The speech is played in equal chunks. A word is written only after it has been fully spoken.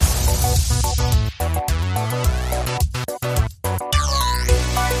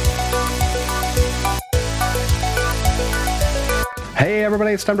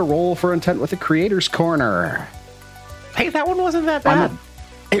everybody. It's time to roll for intent with the Creator's Corner. Hey, that one wasn't that bad.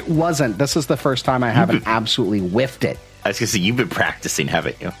 It wasn't. This is the first time I haven't absolutely whiffed it. I was going to say, you've been practicing,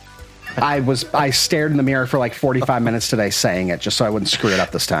 haven't you? I stared in the mirror for like 45 minutes today saying it just so I wouldn't screw it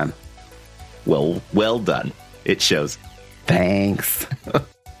up this time. Well done. It shows. Thanks.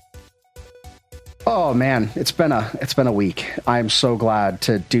 Oh man, it's been a week. I'm so glad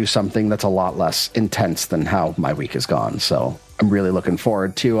to do something that's a lot less intense than how my week has gone. So I'm really looking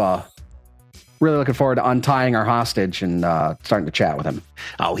forward to untying our hostage and starting to chat with him.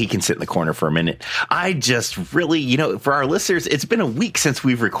 Oh, he can sit in the corner for a minute. I just really, for our listeners, it's been a week since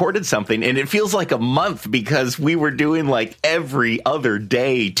we've recorded something, and it feels like a month because we were doing like every other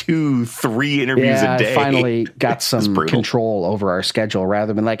day, 2-3 interviews a day. I finally got some control over our schedule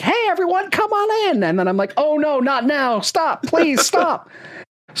rather than like, hey, everyone, come on in. And then I'm like, oh, no, not now. Stop. Please stop.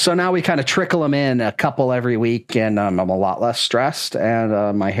 So now we kind of trickle them in a couple every week, and I'm a lot less stressed,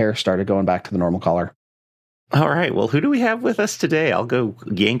 and my hair started going back to the normal color. All right. Well, who do we have with us today? I'll go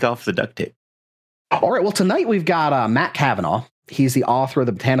yank off the duct tape. All right. Well, tonight we've got Matt Cavanaugh. He's the author of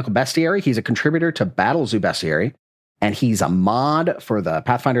the Botanical Bestiary. He's a contributor to Battle Zoo Bestiary, and he's a mod for the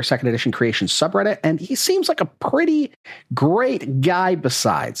Pathfinder 2nd Edition Creation subreddit, and he seems like a pretty great guy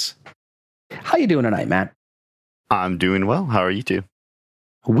besides. How you doing tonight, Matt? I'm doing well. How are you two?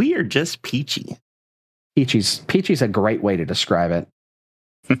 We are just peachy. Peachy's a great way to describe it.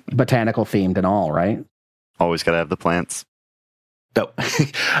 Botanical themed and all, right? Always got to have the plants.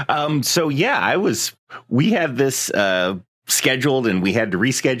 Oh. So yeah, we had this scheduled and we had to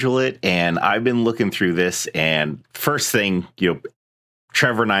reschedule it. And I've been looking through this, and first thing,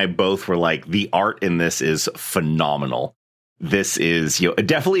 Trevor and I both were like, the art in this is phenomenal. This is,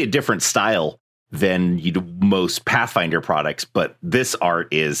 definitely a different style than most Pathfinder products, but this art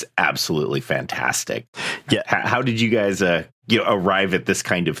is absolutely fantastic. Yeah. How did you guys arrive at this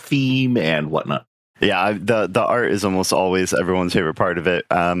kind of theme and whatnot? Yeah, the art is almost always everyone's favorite part of it.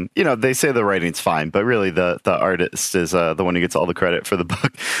 They say the writing's fine, but really the artist is the one who gets all the credit for the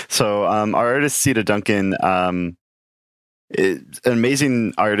book. So our artist, Sita Duncan, is an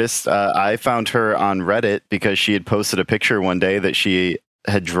amazing artist. I found her on Reddit because she had posted a picture one day that she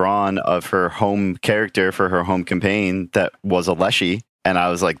had drawn of her home character for her home campaign that was a Leshy. And I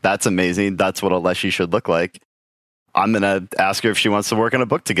was like, that's amazing. That's what a Leshy should look like. I'm going to ask her if she wants to work on a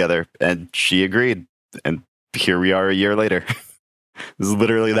book together. And she agreed. And here we are a year later. It's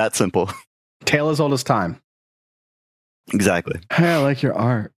literally that simple. Tale as old as time. Exactly. Hey, I like your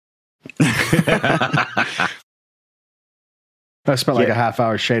art. I spent like a half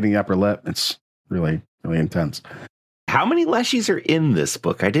hour shading the upper lip. It's really, really intense. How many Leshies are in this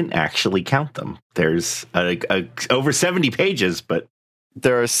book? I didn't actually count them. There's over 70 pages, but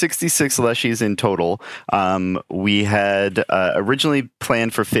there are 66 Leshies in total. We had originally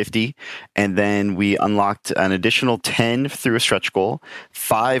planned for 50, and then we unlocked an additional 10 through a stretch goal,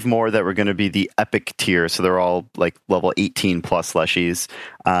 5 more that were going to be the epic tier, so they're all like level 18 plus Leshies.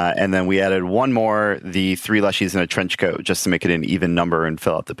 And then we added 1 more, the 3 Leshies in a trench coat, just to make it an even number and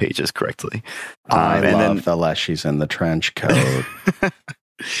fill out the pages correctly. I love the Leshies in the trench coat.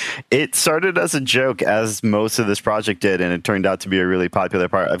 It started as a joke, as most of this project did, and it turned out to be a really popular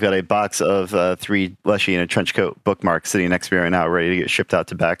part. I've got a box of 3 Leshy in a trench coat bookmarks sitting next to me right now, ready to get shipped out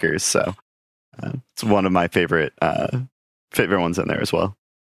to backers. So it's one of my favorite ones in there as well.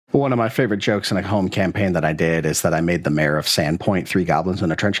 One of my favorite jokes in a home campaign that I did is that I made the mayor of Sandpoint 3 goblins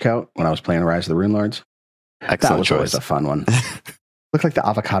in a trench coat when I was playing Rise of the Rune Lords. Excellent That was choice. always a fun one. Look like the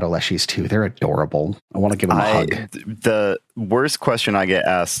avocado Leshies too. They're adorable. I want to give them a hug. The worst question I get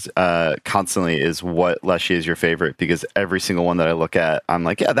asked constantly is what Leshy is your favorite, because every single one that I look at, I'm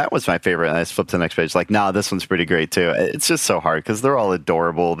like, yeah, that was my favorite. And I just flip to the next page like, nah, this one's pretty great too. It's just so hard because they're all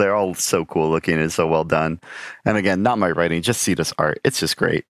adorable. They're all so cool looking and so well done. And again, not my writing, just see this art. It's just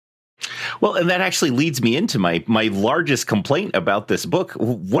great. Well, and that actually leads me into my largest complaint about this book.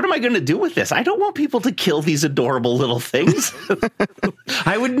 What am I going to do with this? I don't want people to kill these adorable little things.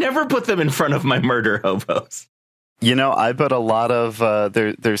 I would never put them in front of my murder hobos. I put a lot of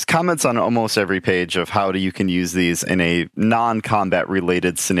there's comments on almost every page of how you can use these in a non-combat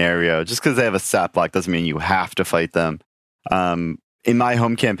related scenario. Just because they have a stat block doesn't mean you have to fight them. In my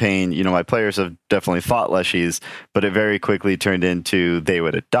home campaign, my players have definitely fought Leshies, but it very quickly turned into they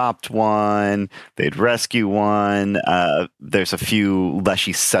would adopt one, they'd rescue one. There's a few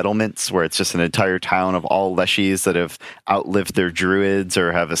Leshy settlements where it's just an entire town of all Leshies that have outlived their druids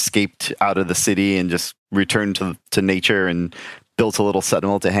or have escaped out of the city and just returned to nature and built a little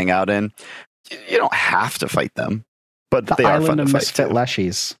settlement to hang out in. You don't have to fight them, but they are fun to fight. The island of misfit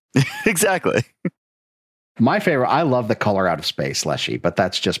Leshies. Exactly. My favorite, I love the color out of space Leshy, but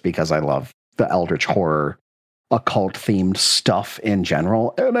that's just because I love the Eldritch horror, occult themed stuff in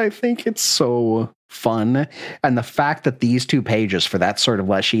general. And I think it's so fun. And the fact that these 2 pages for that sort of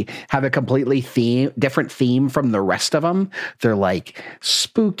Leshy have a completely different theme from the rest of them. They're like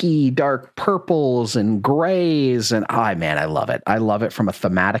spooky, dark purples and grays. And man, I love it. I love it from a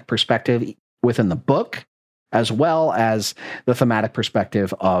thematic perspective within the book, as well as the thematic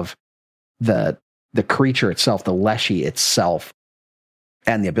perspective of the creature itself, the Leshy itself,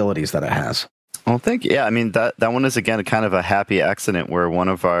 and the abilities that it has. Well, thank you. Yeah, I mean, that one is, again, kind of a happy accident where one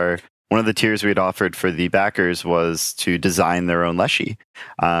of the tiers we had offered for the backers was to design their own Leshy.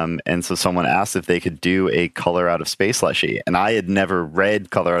 And so someone asked if they could do a color out of space Leshy. And I had never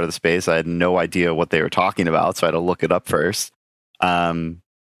read Color Out of Space. I had no idea what they were talking about, so I had to look it up first.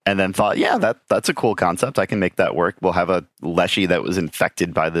 And then thought, yeah, that's a cool concept. I can make that work. We'll have a Leshy that was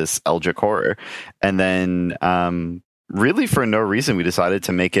infected by this eldritch horror. And then really for no reason, we decided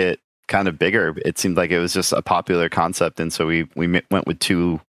to make it kind of bigger. It seemed like it was just a popular concept. And so we went with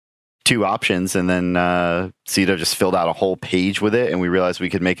two options. And then Cito just filled out a whole page with it. And we realized we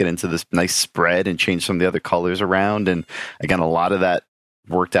could make it into this nice spread and change some of the other colors around. And again, a lot of that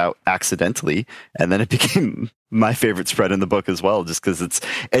worked out accidentally, and then it became my favorite spread in the book as well, just because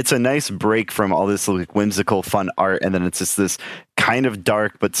it's a nice break from all this like whimsical fun art, and then it's just this kind of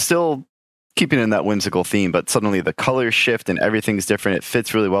dark but still keeping in that whimsical theme, but suddenly the colors shift and everything's different. It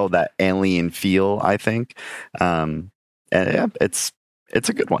fits really well with that alien feel, I think. And yeah, it's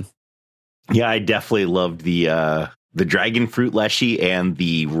a good one. Yeah, I definitely loved the dragon fruit Leshy and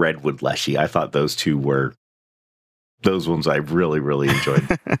the redwood Leshy. I thought those two were those ones I really, really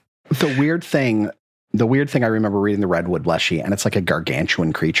enjoyed. The weird thing I remember reading the redwood Leshy, and it's like a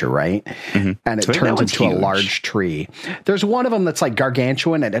gargantuan creature, right? Mm-hmm. And it turns into a large tree. There's one of them that's like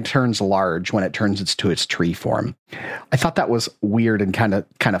gargantuan, and it turns large when it turns into its tree form. I thought that was weird and kind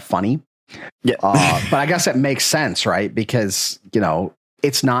of funny. Yeah. But I guess it makes sense, right? Because,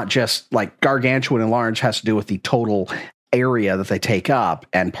 it's not just like gargantuan and large has to do with the total area that they take up,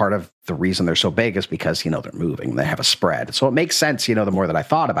 and part of the reason they're so big is because they're moving, they have a spread, so it makes sense. The more that I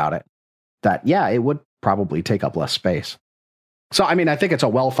thought about it, that it would probably take up less space. So I mean, I think it's a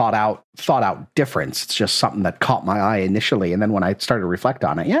well thought out difference. It's just something that caught my eye initially, and then when I started to reflect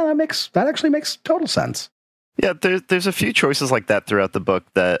on it, that actually makes total sense. Yeah, there's a few choices like that throughout the book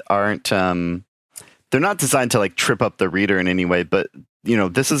that aren't they're not designed to like trip up the reader in any way, but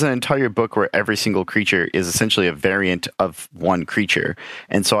this is an entire book where every single creature is essentially a variant of one creature.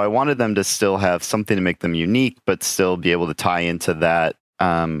 And so I wanted them to still have something to make them unique, but still be able to tie into that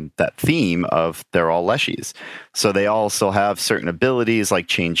theme of they're all Leshies. So they all still have certain abilities like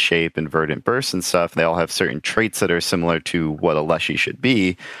change shape and verdant burst and stuff. They all have certain traits that are similar to what a Leshy should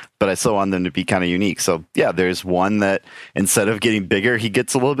be, but I still want them to be kind of unique. So yeah, there's one that instead of getting bigger, he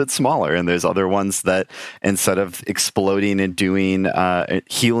gets a little bit smaller. And there's other ones that instead of exploding and doing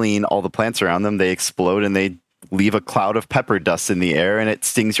healing all the plants around them, they explode and they leave a cloud of pepper dust in the air and it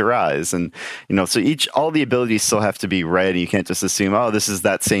stings your eyes. And, so all the abilities still have to be read. You can't just assume, oh, this is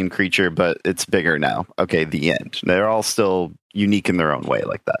that same creature, but it's bigger now. Okay, the end. They're all still unique in their own way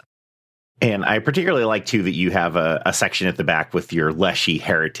like that. And I particularly like, too, that you have a section at the back with your Leshy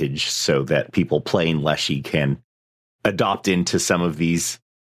heritage so that people playing Leshy can adopt into some of these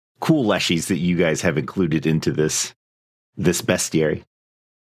cool Leshies that you guys have included into this bestiary.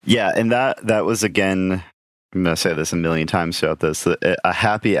 Yeah, and that was, again, I'm going to say this a million times throughout this, a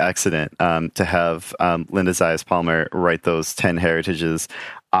happy accident to have Linda Zayas Palmer write those 10 heritages.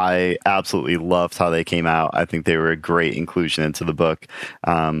 I absolutely loved how they came out. I think they were a great inclusion into the book.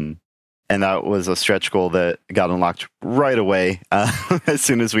 And that was a stretch goal that got unlocked right away as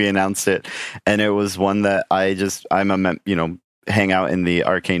soon as we announced it. And it was one that hang out in the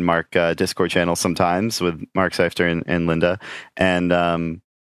Arcane Mark Discord channel sometimes with Mark Seifter and Linda. And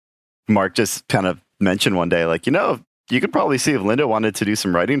Mark just kind of mentioned one day, like, you could probably see if Linda wanted to do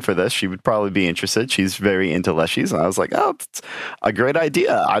some writing for this, she would probably be interested. She's very into Leshies. And I was like, oh, it's a great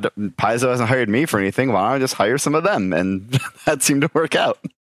idea. Paizo hasn't hired me for anything. Why don't I just hire some of them? And that seemed to work out.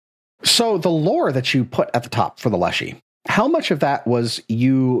 So the lore that you put at the top for the Leshy, how much of that was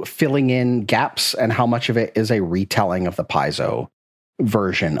you filling in gaps and how much of it is a retelling of the Paizo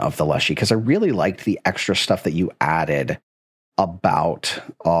version of the Leshy? Because I really liked the extra stuff that you added about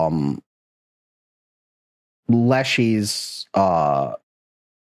Leshy's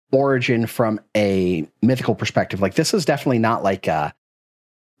origin from a mythical perspective. Like, this is definitely not like a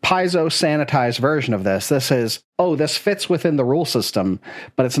Paizo sanitized version of this. This is, this fits within the rule system,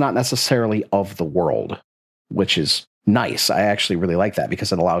 but it's not necessarily of the world, which is nice. I actually really like that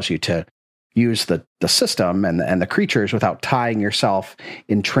because it allows you to use the system and the creatures without tying yourself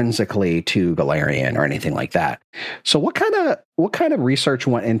intrinsically to Galarian or anything like that. So what kind of research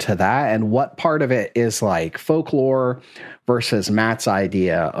went into that, and what part of it is like folklore versus Matt's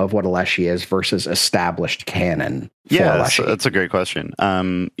idea of what a Leshy is versus established canon? Yeah, that's a great question.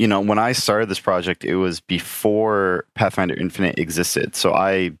 When I started this project, it was before Pathfinder Infinite existed, so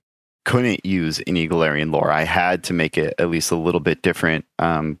I couldn't use any Galarian lore. I had to make it at least a little bit different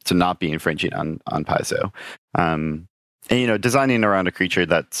to not be infringing on Paizo. And designing around a creature,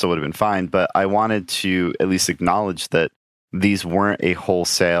 that still would have been fine, but I wanted to at least acknowledge that these weren't a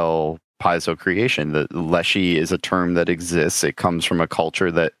wholesale Paizo creation. The Leshy is a term that exists. It comes from a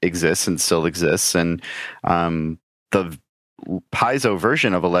culture that exists and still exists, and the Paizo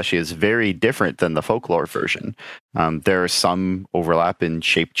version of a Leshy is very different than the folklore version. There are some overlap in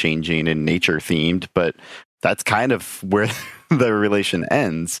shape changing and nature themed, but that's kind of where the relation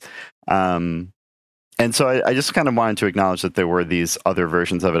ends. And so I just kind of wanted to acknowledge that there were these other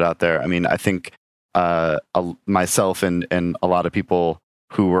versions of it out there. I mean, I think myself and a lot of people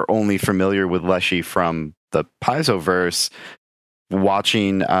who were only familiar with Leshy from the Paizo verse,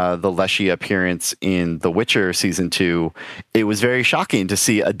 watching the Leshy appearance in The Witcher Season 2, it was very shocking to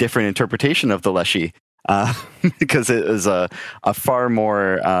see a different interpretation of the Leshy, because it is a far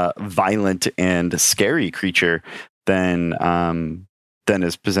more violent and scary creature than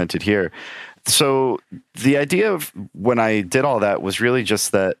is presented here. So the idea of when I did all that was really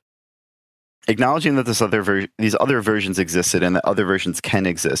just that acknowledging that these other versions existed and that other versions can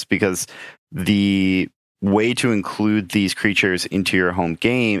exist, because the way to include these creatures into your home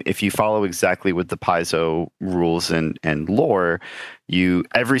game, if you follow exactly with the Paizo rules and lore,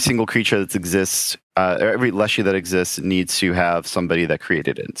 every single creature that exists, every Leshy that exists needs to have somebody that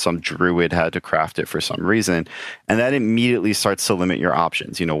created it. Some druid had to craft it for some reason, and that immediately starts to limit your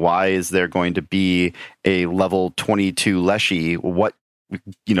options. Why is there going to be a level 22 Leshy? What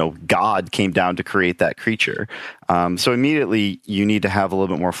God came down to create that creature. So immediately you need to have a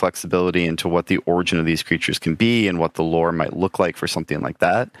little bit more flexibility into what the origin of these creatures can be and what the lore might look like for something like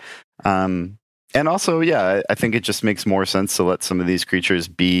that. And also, I think it just makes more sense to let some of these creatures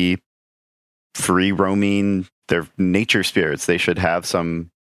be free roaming. They're nature spirits. They should have some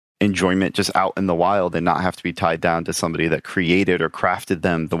enjoyment just out in the wild and not have to be tied down to somebody that created or crafted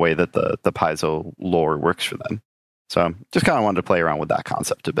them the way that the Paizo lore works for them. So just kind of wanted to play around with that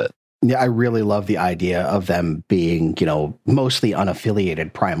concept a bit. Yeah, I really love the idea of them being, mostly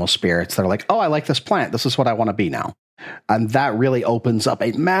unaffiliated primal spirits that are like, oh, I like this plant. This is what I want to be now. And that really opens up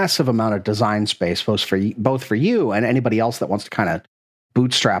a massive amount of design space, both for you and anybody else that wants to kind of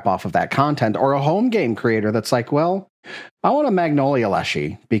bootstrap off of that content, or a home game creator that's like, well, I want a Magnolia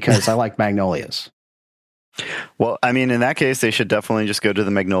Leshy because I like magnolias. Well, I mean, in that case, they should definitely just go to the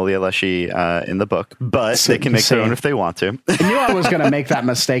Magnolia Leshy in the book, but they can make their own if they want to. I knew I was going to make that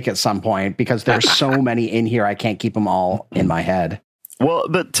mistake at some point because there's so many in here, I can't keep them all in my head. Well,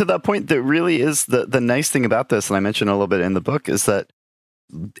 but to that point, that really is the nice thing about this, and I mentioned a little bit in the book, is that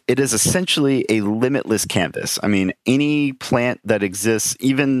it is essentially a limitless canvas. I mean, any plant that exists,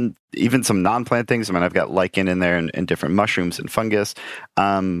 even some non-plant things. I mean, I've got lichen in there and different mushrooms and fungus.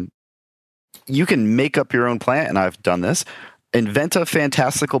 You can make up your own plant, and I've done this. Invent a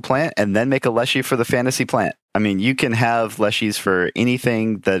fantastical plant and then make a Leshy for the fantasy plant. I mean, you can have Leshies for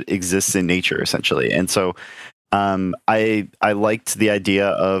anything that exists in nature, essentially. And so I liked the idea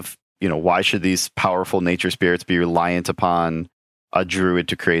of, why should these powerful nature spirits be reliant upon a druid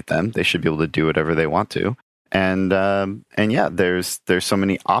to create them? They should be able to do whatever they want to. And yeah, there's so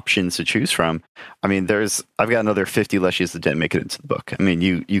many options to choose from. I mean, I've got another 50 Leshies that didn't make it into the book. I mean,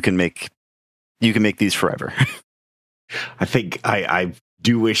 you can make these forever. I think I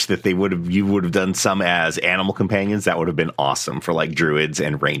do wish that you would have done some as animal companions. That would have been awesome for like druids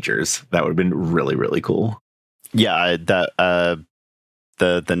and rangers. That would have been really, really cool. Yeah,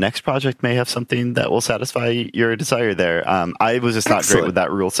 the next project may have something that will satisfy your desire there. I was just not great with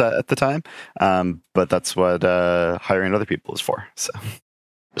that rule set at the time, but that's what hiring other people is for.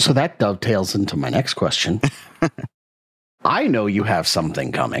 So that dovetails into my next question. I know you have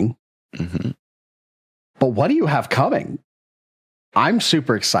something coming. Mm-hmm. But what do you have coming? I'm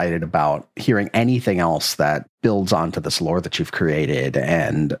super excited about hearing anything else that builds onto this lore that you've created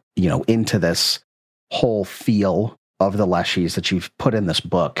and, into this whole feel of the Leshies that you've put in this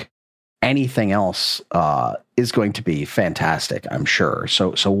book. Anything else is going to be fantastic, I'm sure.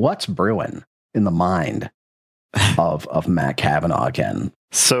 So what's brewing in the mind of Matt Cavanaugh again?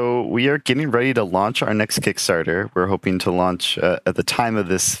 So we are getting ready to launch our next Kickstarter. We're hoping to launch at the time of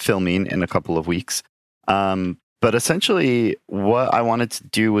this filming in a couple of weeks. But essentially, what I wanted to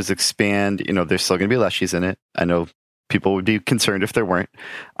do was expand. There's still going to be leshies in it. I know people would be concerned if there weren't.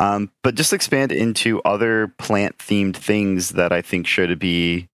 But just expand into other plant-themed things that I think should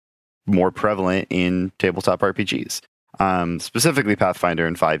be more prevalent in tabletop RPGs. Specifically Pathfinder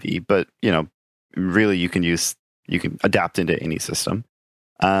and 5e, but really you can adapt into any system.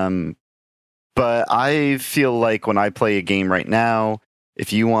 But I feel like when I play a game right now,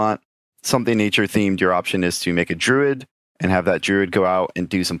 if you want something nature themed, your option is to make a druid and have that druid go out and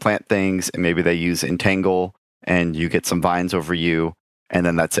do some plant things, and maybe they use entangle and you get some vines over you, and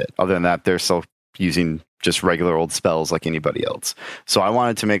then that's it. Other than that, they're still using just regular old spells like anybody else. So I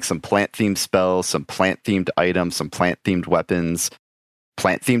wanted to make some plant-themed spells, some plant-themed items, some plant-themed weapons,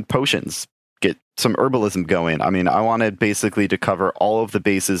 plant-themed potions, get some herbalism going. I mean, I wanted basically to cover all of the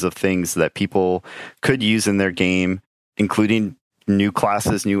bases of things that people could use in their game, including new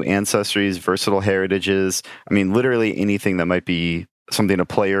classes, new ancestries, versatile heritages. I mean, literally anything that might be something a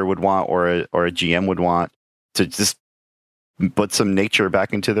player would want or a GM would want to just put some nature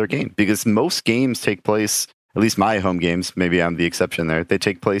back into their game, because most games take place, at least my home games, maybe I'm the exception there, they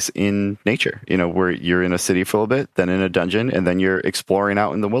take place in nature, where you're in a city for a little bit, then in a dungeon, and then you're exploring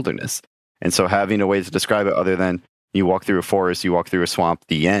out in the wilderness. And so having a way to describe it other than you walk through a forest, you walk through a swamp,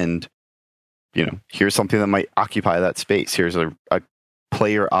 the end, here's something that might occupy that space. Here's a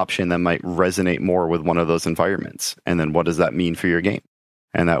player option that might resonate more with one of those environments. And then what does that mean for your game?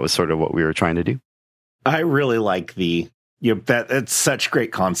 And that was sort of what we were trying to do. I really like that's such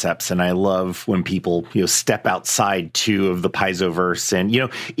great concepts, and I love when people step outside too of the Paizoverse,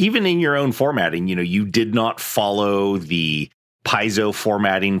 and even in your own formatting, you did not follow the Paizo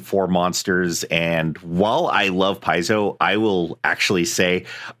formatting for monsters. And while I love Paizo, I will actually say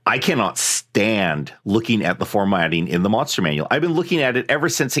I cannot stand looking at the formatting in the monster manual. I've been looking at it ever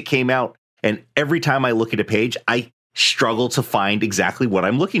since it came out, and every time I look at a page, I struggle to find exactly what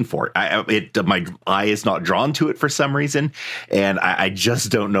I'm looking for. My eye is not drawn to it for some reason, and I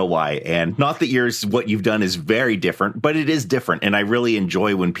just don't know why. And not that what you've done is very different, but it is different. And I really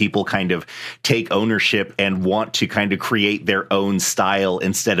enjoy when people kind of take ownership and want to kind of create their own style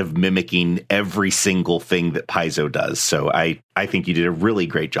instead of mimicking every single thing that Paizo does. So I think you did a really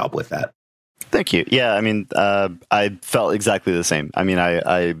great job with that. Thank you. Yeah, I mean, I felt exactly the same. I mean,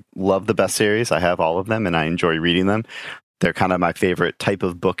 I love the Bestiaries. I have all of them, and I enjoy reading them. They're kind of my favorite type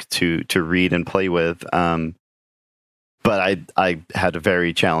of book to read and play with. But I had a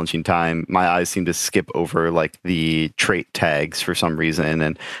very challenging time. My eyes seem to skip over like the trait tags for some reason,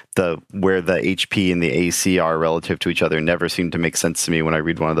 and where the HP and the AC are relative to each other never seemed to make sense to me when I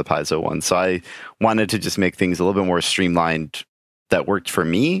read one of the Paizo ones. So I wanted to just make things a little bit more streamlined that worked for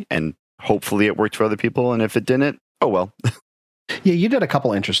me, and hopefully it worked for other people. And if it didn't, oh well. Yeah, you did a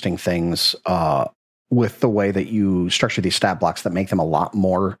couple interesting things with the way that you structure these stat blocks that make them a lot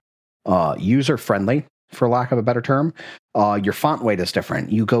more user-friendly, for lack of a better term. Your font weight is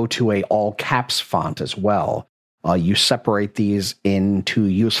different. You go to a all caps font as well. You separate these into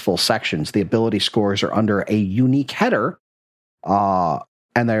useful sections. The ability scores are under a unique header, and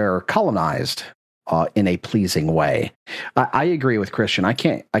they're colonized in a pleasing way. I agree with Christian. I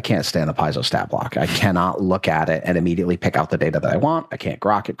can't stand the Paizo stat block. I cannot look at it and immediately pick out the data that I want. I can't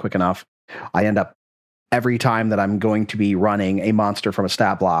grok it quick enough. I end up, every time that I'm going to be running a monster from a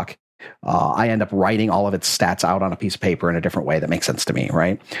stat block, I end up writing all of its stats out on a piece of paper in a different way that makes sense to me,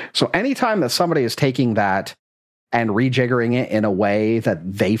 right? So anytime that somebody is taking that and rejiggering it in a way that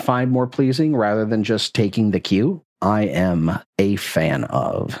they find more pleasing rather than just taking the cue, I am a fan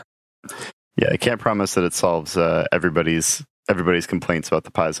of. Yeah, I can't promise that it solves everybody's complaints about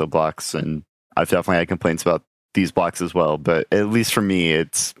the Paizo blocks, and I've definitely had complaints about these blocks as well. But at least for me,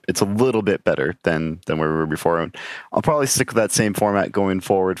 it's a little bit better than where we were before. And I'll probably stick with that same format going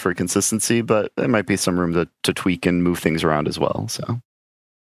forward for consistency, but there might be some room to tweak and move things around as well. So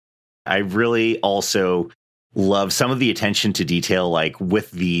I really also love some of the attention to detail, like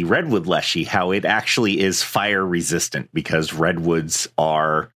with the redwood leshy, how it actually is fire resistant, because redwoods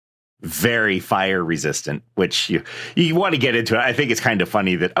are very fire resistant, which you want to get into it. I think it's kind of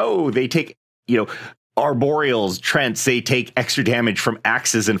funny that, they take, arboreals, trents, they take extra damage from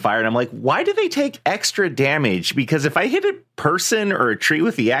axes and fire. And I'm like, why do they take extra damage? Because if I hit a person or a tree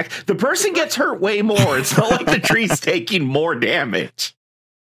with the axe, the person gets hurt way more. It's not like the tree's taking more damage.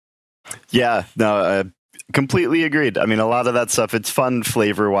 Yeah, no, completely agreed. I mean, a lot of that stuff, it's fun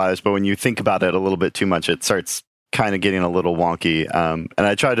flavor wise, but when you think about it a little bit too much, it starts kind of getting a little wonky. And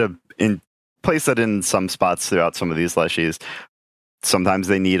I try to place that in some spots throughout some of these leshies. Sometimes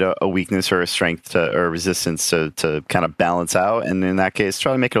they need a weakness or a strength or a resistance to kind of balance out. And in that case,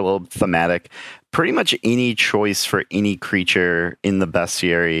 try to make it a little thematic. pretty much any choice for any creature in the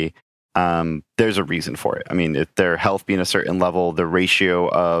bestiary, there's a reason for it. I mean, if their health being a certain level, the ratio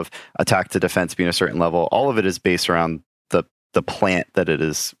of attack to defense being a certain level, all of it is based around the plant that it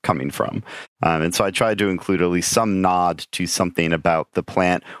is coming from. And so I tried to include at least some nod to something about the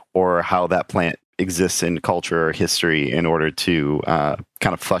plant or how that plant exists in culture or history in order to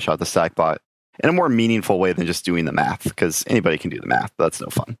kind of flesh out the stack bot in a more meaningful way than just doing the math, because anybody can do the math, but that's no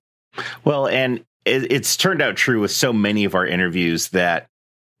fun. Well, and it's turned out true with so many of our interviews that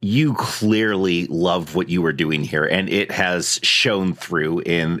you clearly loved what you were doing here, and it has shown through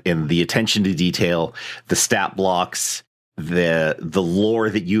in the attention to detail, the stat blocks, the lore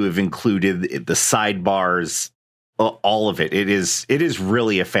that you have included, the sidebars, all of it. It is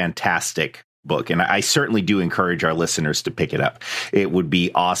really a fantastic book, and I certainly do encourage our listeners to pick it up. It would be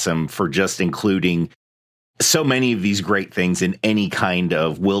awesome for just including so many of these great things in any kind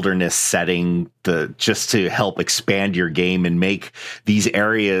of wilderness setting, just to help expand your game and make these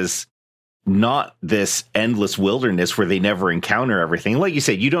areas not this endless wilderness where they never encounter everything. Like you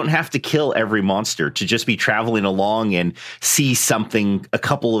said, you don't have to kill every monster to just be traveling along and see something, a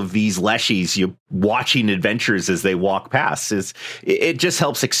couple of these leshies, you watching adventures as they walk past. It just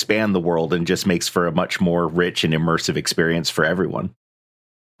helps expand the world and just makes for a much more rich and immersive experience for everyone.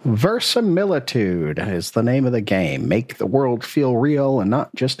 Verisimilitude is the name of the game. Make the world feel real and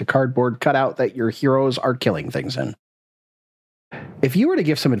not just a cardboard cutout that your heroes are killing things in. If you were to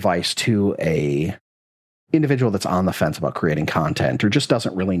give some advice to a individual that's on the fence about creating content or just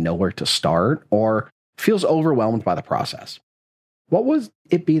doesn't really know where to start or feels overwhelmed by the process, what would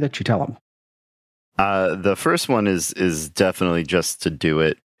it be that you tell them? The first one is definitely just to do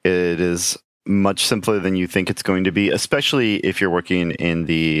it. It is much simpler than you think it's going to be, especially if you're working in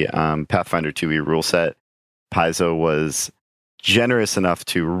the Pathfinder 2e rule set. Paizo was generous enough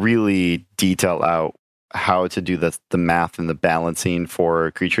to really detail out how to do the math and the balancing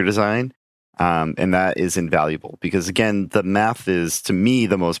for creature design. And that is invaluable because, again, the math is, to me,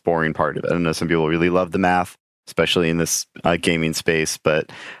 the most boring part of it. I know some people really love the math, especially in this gaming space,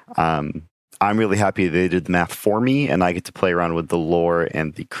 but I'm really happy they did the math for me, and I get to play around with the lore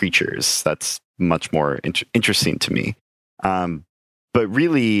and the creatures. That's much more interesting to me. But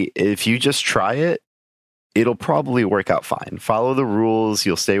really, if you just try it, it'll probably work out fine. Follow the rules.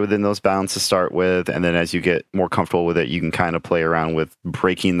 You'll stay within those bounds to start with. And then as you get more comfortable with it, you can kind of play around with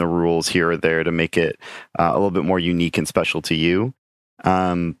breaking the rules here or there to make it a little bit more unique and special to you.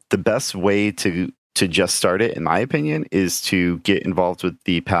 The best way to just start it, in my opinion, is to get involved with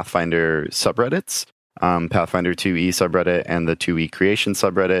the Pathfinder subreddits. Pathfinder 2e subreddit and the 2e creation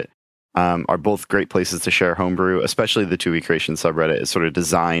subreddit are both great places to share homebrew, especially the 2e creation subreddit is sort of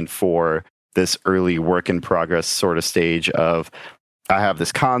designed for this early work in progress sort of stage of, I have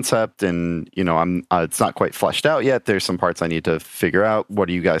this concept and, it's not quite fleshed out yet. There's some parts I need to figure out. What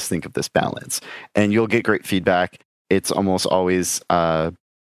do you guys think of this balance? And you'll get great feedback. It's almost always, a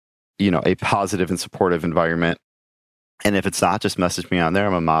positive and supportive environment. And if it's not, just message me on there.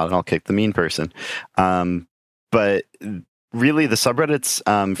 I'm a mod and I'll kick the mean person. But really, the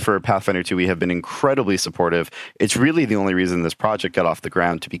subreddits for Pathfinder 2e have been incredibly supportive. It's really the only reason this project got off the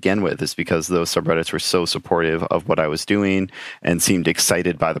ground to begin with, is because those subreddits were so supportive of what I was doing and seemed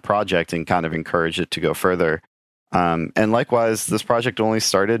excited by the project and kind of encouraged it to go further. And likewise, this project only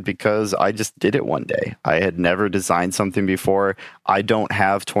started because I just did it one day. I had never designed something before. I don't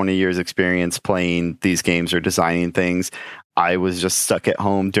have 20 years experience playing these games or designing things. I was just stuck at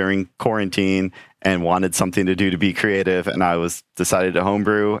home during quarantine and wanted something to do to be creative. And I decided to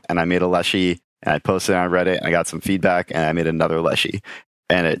homebrew, and I made a Leshy, and I posted it on Reddit, and I got some feedback, and I made another Leshy.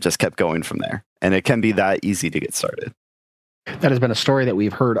 And it just kept going from there. And it can be that easy to get started. That has been a story that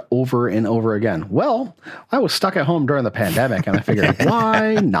we've heard over and over again. Well, I was stuck at home during the pandemic, and I figured,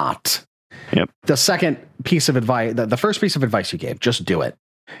 why not? Yep. The second piece of advice, the first piece of advice you gave, just do it,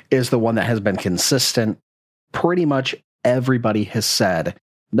 is the one that has been consistent. Pretty much everybody has said,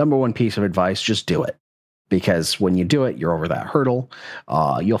 number one piece of advice, just do it. Because when you do it, you're over that hurdle.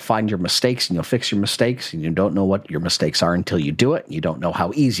 You'll find your mistakes and you'll fix your mistakes. And you don't know what your mistakes are until you do it. You don't know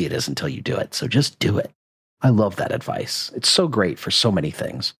how easy it is until you do it. So just do it. I love that advice. It's so great for so many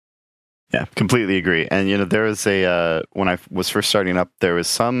things. Yeah, completely agree. And, there was when I was first starting up, there was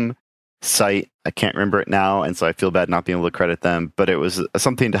some site, I can't remember it now, and so I feel bad not being able to credit them, but it was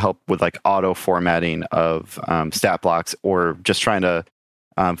something to help with like auto formatting of stat blocks, or just trying to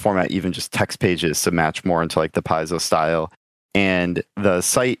format even just text pages to match more into like the Paizo style. And the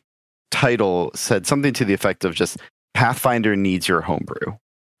site title said something to the effect of just Pathfinder needs your homebrew,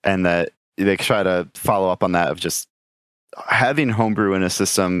 and that they try to follow up on that of just having homebrew in a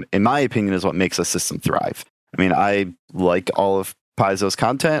system, in my opinion, is what makes a system thrive. I mean, I like all of Paizo's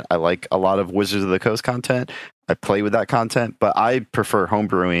content. I like a lot of Wizards of the Coast content. I play with that content, but I prefer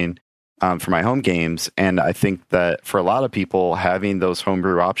homebrewing for my home games. And I think that for a lot of people, having those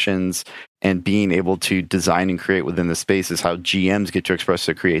homebrew options and being able to design and create within the space is how GMs get to express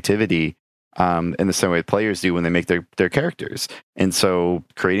their creativity in the same way players do when they make their characters. And so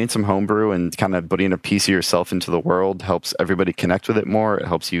creating some homebrew and kind of putting a piece of yourself into the world helps everybody connect with it more. It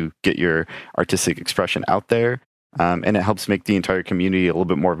helps you get your artistic expression out there. And it helps make the entire community a little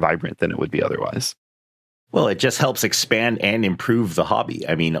bit more vibrant than it would be otherwise. Well, it just helps expand and improve the hobby.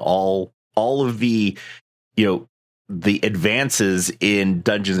 I mean, all of the, the advances in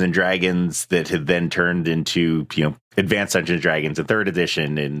Dungeons and Dragons that have then turned into, Advanced Dungeons and Dragons in 3rd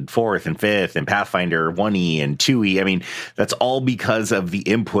edition and 4th and 5th and Pathfinder 1E and 2E. I mean, that's all because of the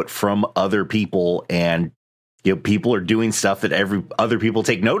input from other people, and people are doing stuff that other people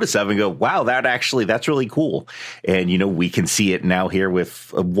take notice of and go, wow, that's really cool. And, we can see it now here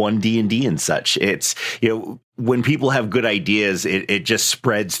with 1D&D and such. It's, when people have good ideas, it just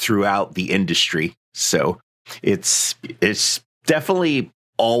spreads throughout the industry. So it's definitely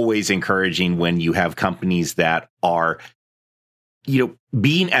always encouraging when you have companies that are,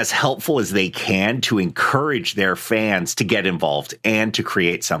 being as helpful as they can to encourage their fans to get involved and to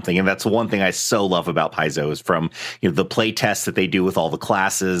create something. And that's one thing I so love about Paizo, is from, the play tests that they do with all the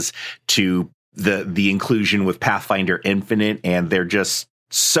classes to the inclusion with Pathfinder Infinite. And they're just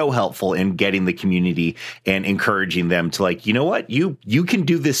so helpful in getting the community and encouraging them to, like, you know what, you can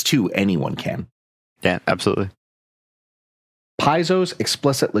do this too. Anyone can. Yeah, absolutely. Paizo's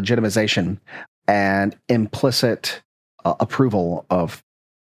explicit legitimization and implicit approval of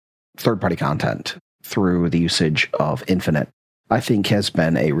third-party content through the usage of Infinite, I think, has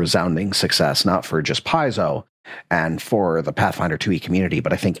been a resounding success, not for just Paizo and for the Pathfinder 2e community,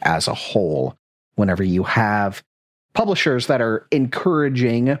 but I think as a whole, whenever you have publishers that are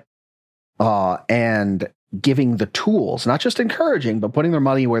encouraging and giving the tools, not just encouraging, but putting their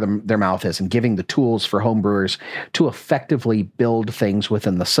money where their mouth is and giving the tools for homebrewers to effectively build things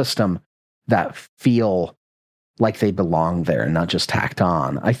within the system that feel like they belong there and not just tacked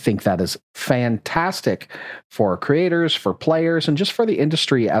on. I think that is fantastic for creators, for players, and just for the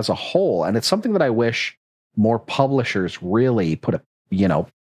industry as a whole. And it's something that I wish more publishers really put a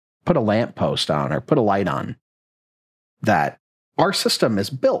lamppost on or put a light on, that our system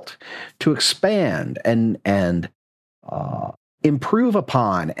is built to expand and improve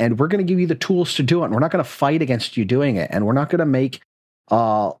upon, and we're going to give you the tools to do it. And we're not going to fight against you doing it, and we're not going to make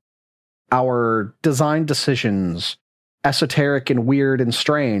our design decisions esoteric and weird and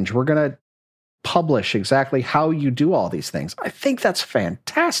strange. We're going to publish exactly how you do all these things. I think that's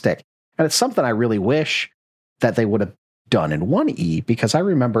fantastic, and it's something I really wish that they would have done in 1E, because I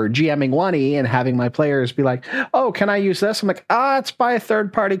remember GMing 1E and having my players be like, oh, can I use this? I'm like, it's by a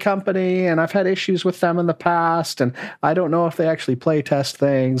third-party company, and I've had issues with them in the past, and I don't know if they actually play test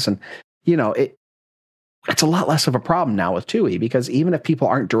things. And, it's a lot less of a problem now with 2E, because even if people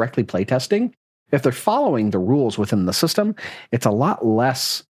aren't directly playtesting, if they're following the rules within the system, it's a lot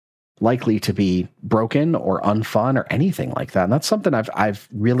less likely to be broken or unfun or anything like that. And that's something I've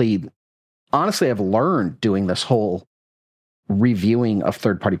really, honestly, I've learned doing this whole reviewing of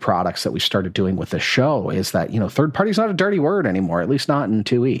third-party products that we started doing with the show, is that, third party is not a dirty word anymore, at least not in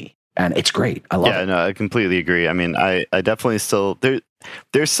 2E. And it's great. I love it. Yeah, no, I completely agree. I mean, I definitely still,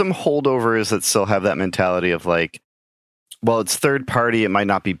 there's some holdovers that still have that mentality of like, well, it's third party, it might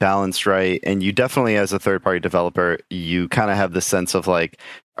not be balanced right. And you definitely, as a third party developer, you kind of have the sense of like,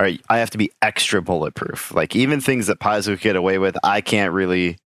 all right, I have to be extra bulletproof. Like, even things that Paizo get away with, I can't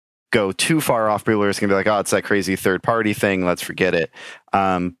really go too far off. People are just gonna be like, oh, it's that crazy third party thing, let's forget it.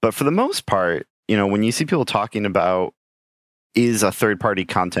 But for the most part, when you see people talking about, is a third party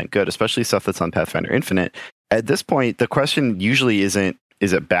content good, especially stuff that's on Pathfinder Infinite, at this point the question usually isn't,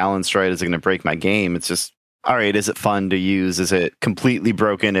 is it balanced right, is it going to break my game? It's just, all right, is it fun to use? Is it completely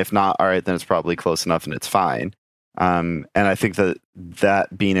broken? If not, all right, then it's probably close enough and it's fine. And I think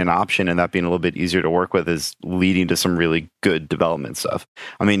that being an option and that being a little bit easier to work with is leading to some really good development stuff.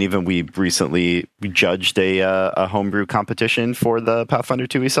 I mean, even we recently judged a homebrew competition for the Pathfinder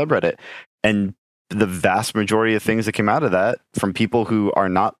 2e subreddit, and the vast majority of things that came out of that, from people who are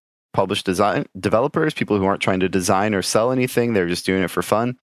not published design developers, people who aren't trying to design or sell anything, they're just doing it for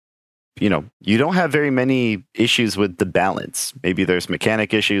fun. You don't have very many issues with the balance. Maybe there's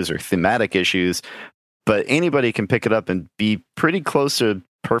mechanic issues or thematic issues, but anybody can pick it up and be pretty close to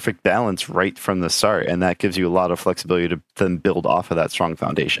perfect balance right from the start. And that gives you a lot of flexibility to then build off of that strong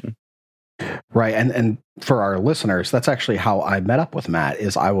foundation. Right. And for our listeners, that's actually how I met up with Matt.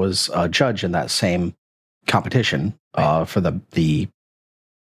 Is I was a judge in that same competition for the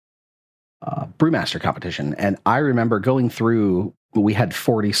Brewmaster competition. And I remember going through, we had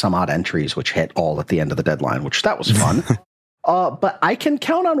 40 some odd entries, which hit all at the end of the deadline, which that was fun. But I can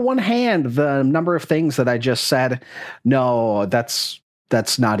count on one hand the number of things that I just said, no, that's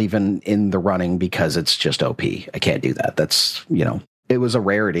not even in the running because it's just OP. I can't do that. That's, it was a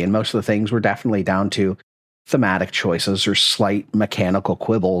rarity. And most of the things were definitely down to thematic choices or slight mechanical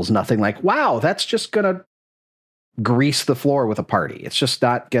quibbles. Nothing like, wow, that's just going to grease the floor with a party. It's just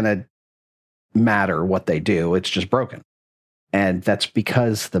not going to matter what they do. It's just broken. And that's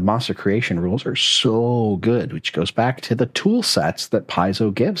because the monster creation rules are so good, which goes back to the tool sets that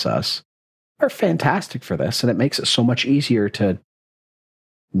Paizo gives us are fantastic for this. And it makes it so much easier to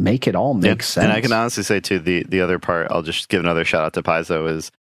make it all make sense. And I can honestly say too, the other part, I'll just give another shout out to Paizo,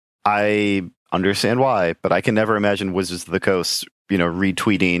 is I understand why, but I can never imagine Wizards of the Coast,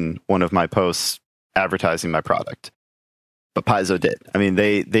 retweeting one of my posts advertising my product. But Paizo did. I mean,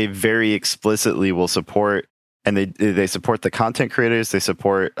 they very explicitly will support, and they support the content creators. They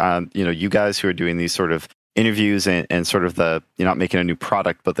support, you guys who are doing these sort of interviews and sort of you're not making a new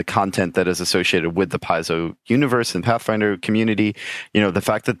product, but the content that is associated with the Paizo universe and Pathfinder community. The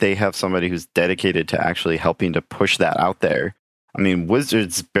fact that they have somebody who's dedicated to actually helping to push that out there. I mean,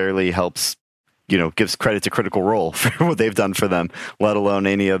 Wizards barely helps, gives credit to Critical Role for what they've done for them, let alone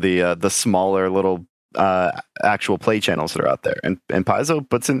any of the smaller little actual play channels that are out there. And Paizo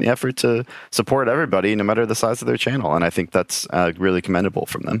puts in the effort to support everybody, no matter the size of their channel. And I think that's really commendable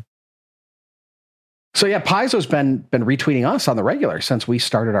from them. So yeah, Paizo's been retweeting us on the regular since we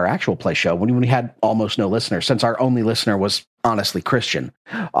started our actual play show when we had almost no listeners, since our only listener was honestly Christian.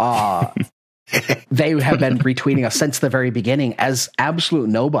 They have been retweeting us since the very beginning as absolute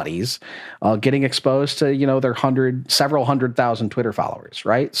nobodies, getting exposed to, their several hundred thousand Twitter followers,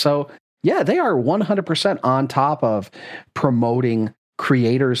 right? So yeah, they are 100% on top of promoting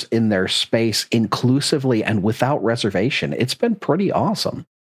creators in their space inclusively and without reservation. It's been pretty awesome.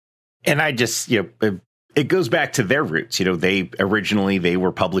 And I just, it goes back to their roots. They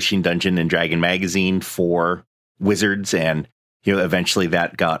were publishing Dungeon and Dragon magazine for Wizards, and eventually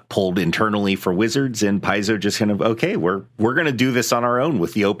that got pulled internally for Wizards, and Paizo just kind of, okay, we're going to do this on our own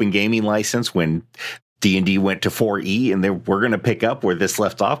with the open gaming license when D&D went to 4E, and we're going to pick up where this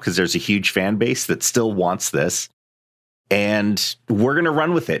left off because there's a huge fan base that still wants this, and we're going to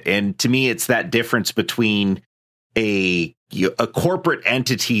run with it. And to me, it's that difference between a corporate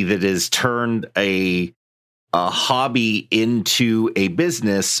entity that has turned a hobby into a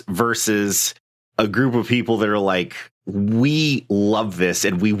business versus a group of people that are like, we love this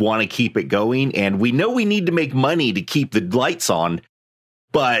and we want to keep it going, and we know we need to make money to keep the lights on,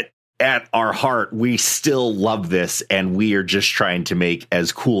 but at our heart, we still love this, and we are just trying to make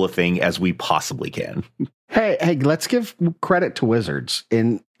as cool a thing as we possibly can. Hey, let's give credit to Wizards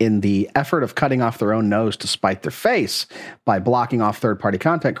in the effort of cutting off their own nose to spite their face by blocking off third-party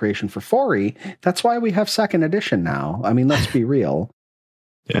content creation for 4E. That's why we have second edition now. I mean, let's be real.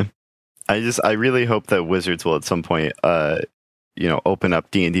 Yeah. I really hope that Wizards will at some point, open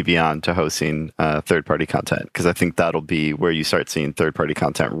up D&D Beyond to hosting third-party content, because I think that'll be where you start seeing third-party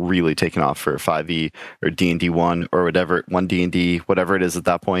content really taking off for 5e or D&D 1 or whatever, 1D&D, whatever it is at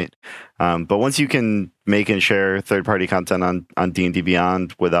that point. But once you can make and share third-party content on D&D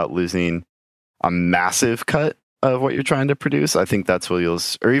Beyond without losing a massive cut of what you're trying to produce, I think that's what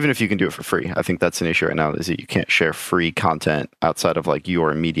or even if you can do it for free, I think that's an issue right now, is that you can't share free content outside of like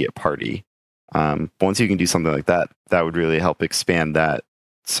your immediate party. But once you can do something like that, that would really help expand that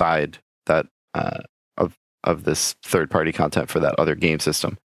side of this third-party content for that other game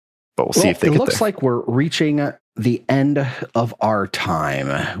system. But we'll see if they get there. It looks like we're reaching the end of our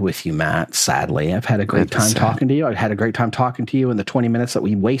time with you, Matt. Sadly, I've had a great time talking to you. I've had a great time talking to you in the 20 minutes that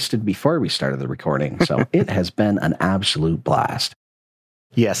we wasted before we started the recording. So it has been an absolute blast.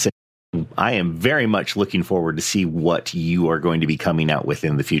 Yes, I am very much looking forward to see what you are going to be coming out with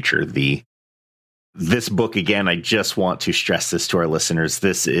in the future. This book, again, I just want to stress this to our listeners.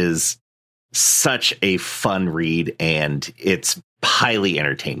 This is such a fun read, and it's highly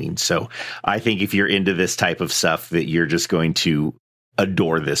entertaining. So I think if you're into this type of stuff, that you're just going to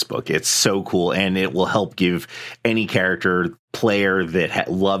adore this book. It's so cool, and it will help give any player that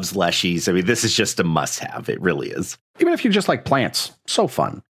loves Leshies. I mean, this is just a must-have. It really is. Even if you just like plants, so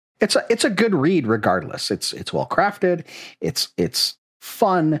fun. It's a good read regardless. It's well crafted. It's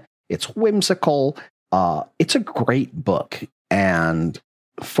fun. It's whimsical. It's a great book, and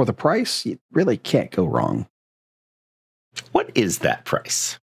for the price, you really can't go wrong. What is that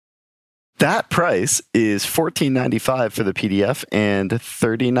price? That price is $14.95 for the PDF and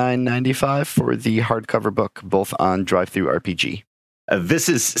 $39.95 for the hardcover book, both on DriveThruRPG. This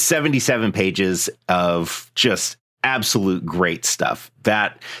is 77 pages of just absolute great stuff.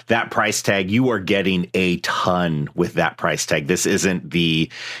 That price tag, you are getting a ton with that price tag. This isn't the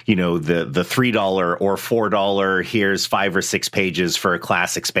 $3 or $4, here's 5 or 6 pages for a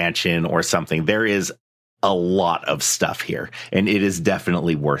class expansion or something. There is a lot of stuff here, and it is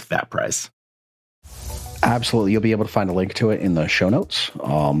definitely worth that price. Absolutely. You'll be able to find a link to it in the show notes.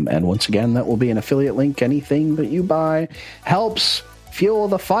 And once again, that will be an affiliate link. Anything that you buy helps fuel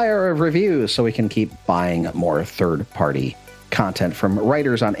the fire of reviews so we can keep buying more third-party content from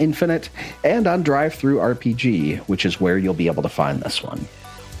writers on Infinite and on DriveThruRPG, which is where you'll be able to find this one.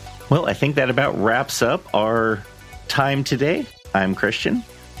 Well, I think that about wraps up our time today. I'm Christian.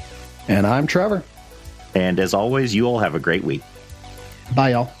 And I'm Trevor. And as always, you all have a great week.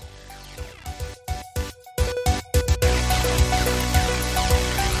 Bye, y'all.